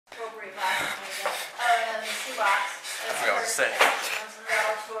I forgot what to say.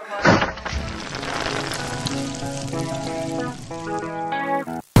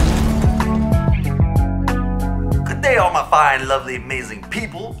 Good day, all my fine, lovely, amazing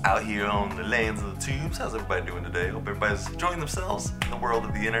people out here on the lands of the tubes. How's everybody doing today? Hope everybody's enjoying themselves in the world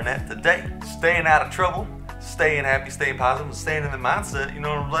of the internet today. Staying out of trouble, staying happy, staying positive, and staying in the mindset, you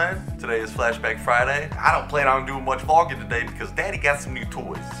know what I'm saying? Today is Flashback Friday. I don't plan on doing much vlogging today because Daddy got some new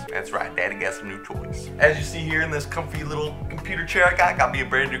toys. That's right, Daddy got some new toys. As you see here in this comfy little computer chair I got me a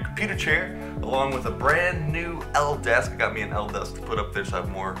brand new computer chair along with a brand new L desk. I got me an L desk to put up there so I have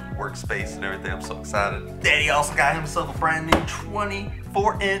more workspace and everything. I'm so excited. Daddy also got himself a brand new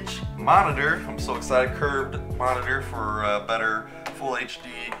 24-inch monitor. I'm so excited. Curved monitor for better full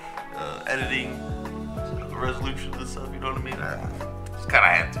HD editing. The resolution and stuff, you know what I mean? I just kinda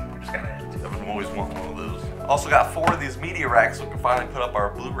had to. I've always wanted one of those. Also got 4 of these media racks so we can finally put up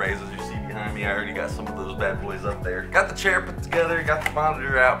our Blu-rays. As you see behind me, I already got some of those bad boys up there. Got the chair put together, got the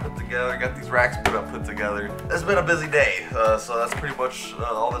monitor out put together, got these racks put together. It's been a busy day, so that's pretty much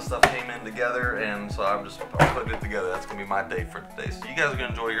all this stuff came in together, and so I'm putting it together. That's gonna be my day for today. So you guys are gonna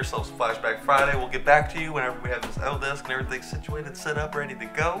enjoy yourselves Flashback Friday. We'll get back to you whenever we have this L desk and everything situated, set up, ready to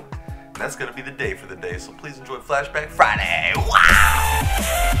go. That's gonna be the day for the day, so please enjoy Flashback Friday. Wow!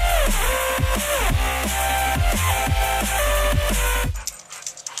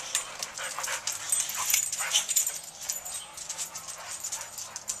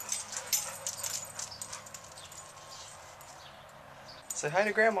 Say hi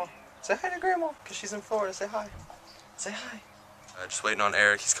to Grandma. Say hi to Grandma, because she's in Florida. Say hi. Say hi. Just waiting on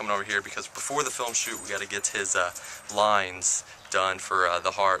Eric. He's coming over here because before the film shoot, we got to get his lines done for the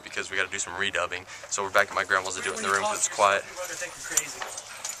heart because we got to do some redubbing. So we're back at my grandma's to do it in the room because it's quiet.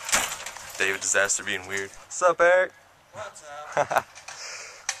 David Disaster being weird. What's up, Eric? What's up?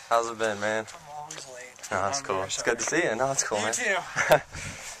 How's it been, man? I'm always late. No, that's cool. It's good to see you. No, it's cool, man. You too.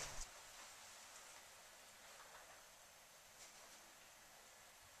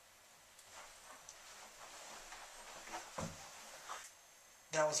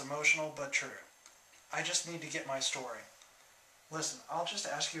 That was emotional, but true. I just need to get my story. Listen, I'll just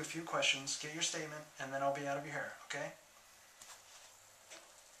ask you a few questions, get your statement, and then I'll be out of your hair, okay?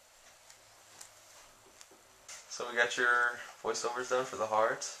 So we got your voiceovers done for the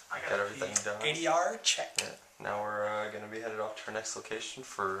heart. I got everything done. ADR, check. Yeah. Now we're going to be headed off to our next location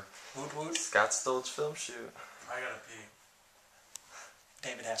for Woot woot. Scott Stoltz's film shoot. I gotta pee.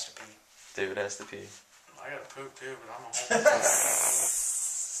 David has to pee. David has to pee. I gotta poop too, but I'm gonna hold it.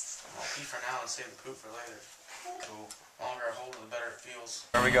 I'll pee for now and save the poop for later. Cool. The longer I hold it, the better it feels.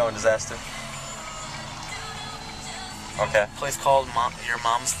 Where are we going, Disaster? Okay. Place called Your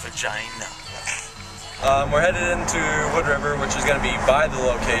Mom's Vagina. We're headed into Wood River, which is going to be by the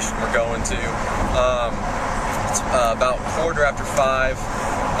location we're going to. It's about 5:15.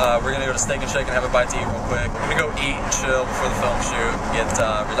 We're going to go to Steak and Shake and have a bite to eat real quick. We're going to go eat and chill before the film shoot, get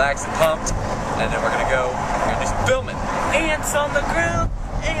relaxed and pumped, and then we're going to do some filming. Ants on the ground,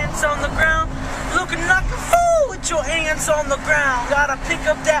 ants on the ground, looking like a fool with your ants on the ground. Gotta pick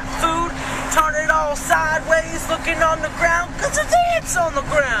up that food, turn it all sideways, looking on the ground, 'cause there's ants on the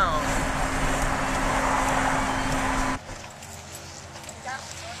ground.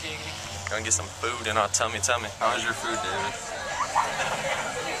 Gonna get some food in our tummy. How was your food, David?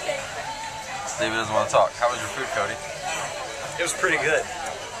 David doesn't want to talk. How was your food, Cody? It was pretty good.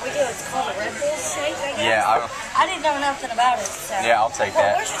 We do. It's called a Red Bull shake, I guess. Yeah, I didn't know nothing about it. So. Yeah, I'll take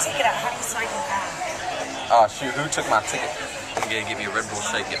that. Where's your ticket at, honey, so I can have? Oh shoot, who took my ticket? I'm gonna give me a Red Bull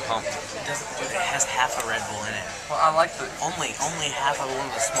shake, get pumped. It has half a Red Bull in it. Well, I like the Only half of one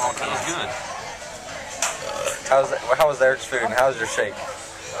of the small That was cans. good. How was Eric's food and how was your shake?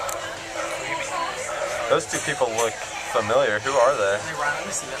 Those two people look familiar. Who are they? Hey, Ryan, let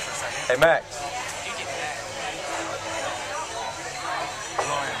me see that for a second. Hey, Max.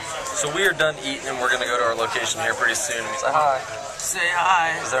 So we are done eating and we're going to go to our location here pretty soon. Say hi. Say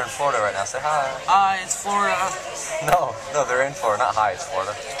hi. Because they're in Florida right now. Say hi. Hi, it's Florida. No, they're in Florida. Not hi, it's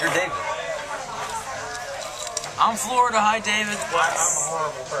Florida. You're David. I'm Florida. Hi, David. I'm a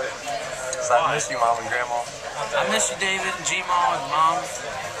horrible person. So I miss you, Mom and Grandma. I miss you, David, and G-Mom, and Mom.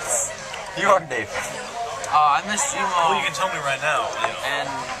 You are David. I miss G-Mom. Well, you can tell me right now.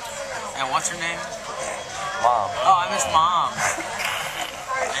 And what's her name? Mom. Oh, I miss Mom.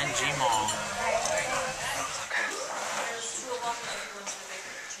 And G-Mom.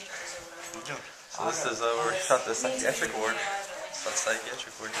 So this is where we shot the psychiatric ward. So that's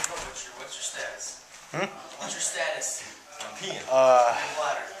psychiatric ward. What's your status? What's your status? I'm peeing.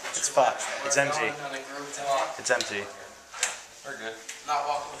 It's fine. It's empty. It's empty. We're good. Not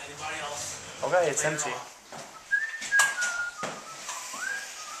walking with anybody else. Okay, it's empty.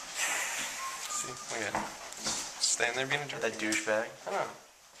 good. Staying there being a jerk. That douchebag. I know.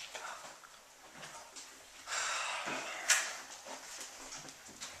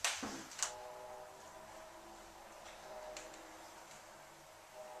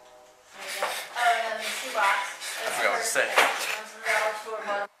 I forgot what to say.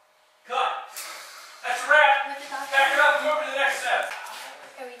 Cut. That's a wrap. Back it up and move to the next step.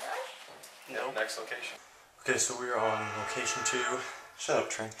 Are we done? No. Next location. Okay, so we're on location 2. Shut up,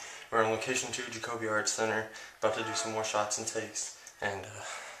 Trey. We're on location 2, Jacoby Arts Center. About to do some more shots and takes. And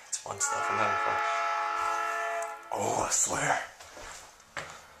it's fun stuff. I'm having fun. Oh, I swear.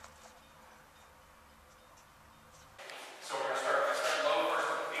 So we're going to start low first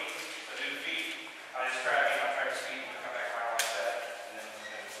with the feet. So do the feet. I just try to speed and come back around like that. And then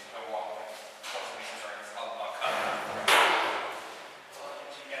go walk. Once the feet starts, I'll cut.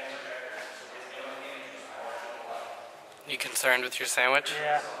 You concerned with your sandwich?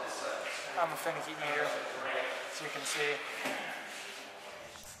 Yeah, I'm a finicky eater, so you can see.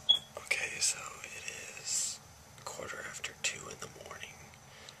 Okay, so it is 2:15 in the morning.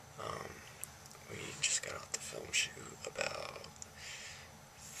 We just got off the film shoot about,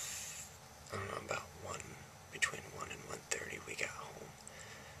 I don't know, about between 1 and 1:30 we got home.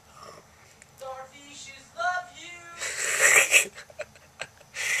 Starfishes love you.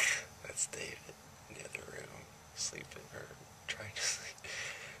 That's David in the other room, sleeping, or trying to sleep.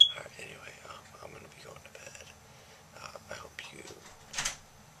 Alright, anyway, I'm gonna be going to bed. I hope you...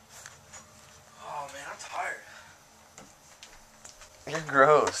 Oh man, I'm tired. You're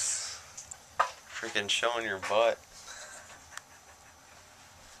gross. Freaking showing your butt.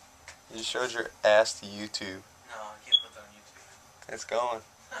 You showed your ass to YouTube. No, I can't put that on YouTube. It's going.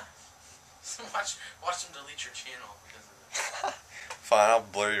 So watch them delete your channel because of it. Fine, I'll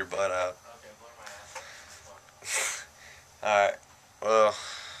blur your butt out. Okay, blur my ass. Alright, well,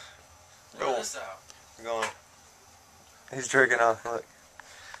 Blur this out. we're going. He's jerking off, look.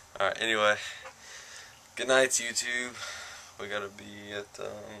 Alright, anyway. Good night, YouTube. We gotta be at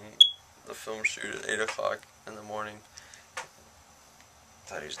the film shoot at 8 o'clock in the morning.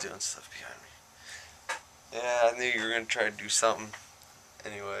 Thought he was doing stuff behind me. Yeah, I knew you were gonna try to do something.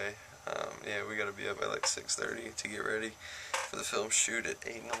 Anyway, yeah, we gotta be up by like 6:30 to get ready for the film shoot at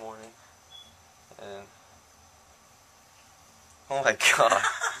 8 in the morning. And oh my god.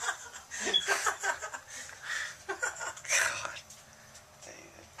 God.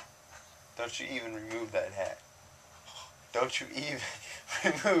 David. Don't you even remove that hat. Don't you even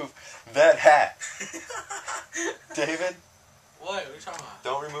remove that hat. David, What? What are you talking about?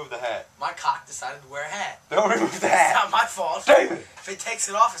 don't remove the hat. My cock decided to wear a hat. Don't remove the It's hat. not my fault. David! If it takes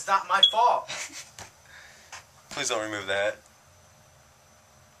it off, it's not my fault. Please don't remove the hat.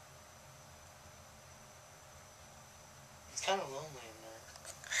 It's kind of lonely in there.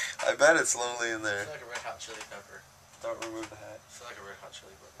 I bet it's lonely in I there. feel like a red hot chili pepper. Don't remove the hat. I feel like a red hot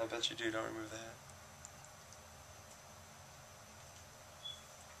chili pepper. I bet you do. Don't remove the hat.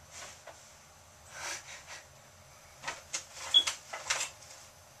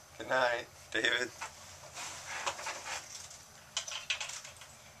 Good night, David.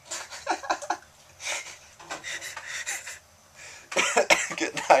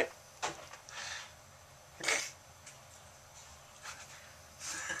 Good night.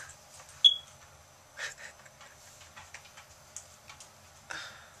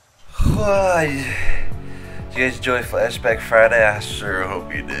 Did you guys enjoy Flashback Friday? I sure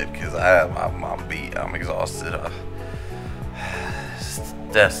hope you did, because I'm beat. I'm exhausted.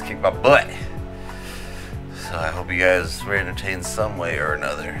 Desk kicked my butt. So I hope you guys were entertained some way or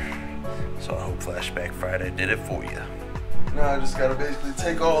another. So I hope Flashback Friday did it for you. Now I just gotta basically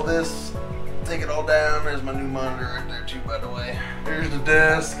take all this, take it all down. There's my new monitor right there too, by the way. Here's the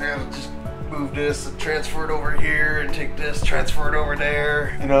desk. I gotta just move this and transfer it over here and take this, transfer it over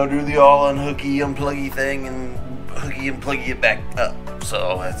there. You know, do the all unhooky, unpluggy thing and hooky and pluggy it back up.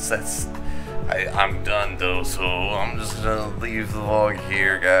 So I'm done though, so I'm just gonna leave the vlog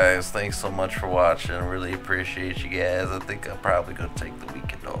here, guys. Thanks so much for watching. I really appreciate you guys. I think I'm probably gonna take the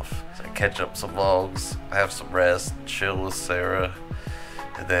weekend off. So I catch up some vlogs, have some rest, chill with Sarah.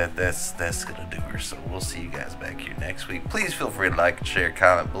 And that's gonna do her. So we'll see you guys back here next week. Please feel free to like and share,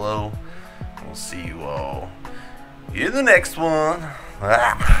 comment below. We'll see you all in the next one.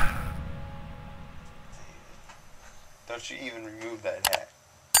 Don't you even remove that hat.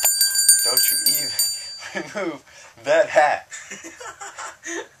 Don't you even remove that hat.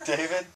 David?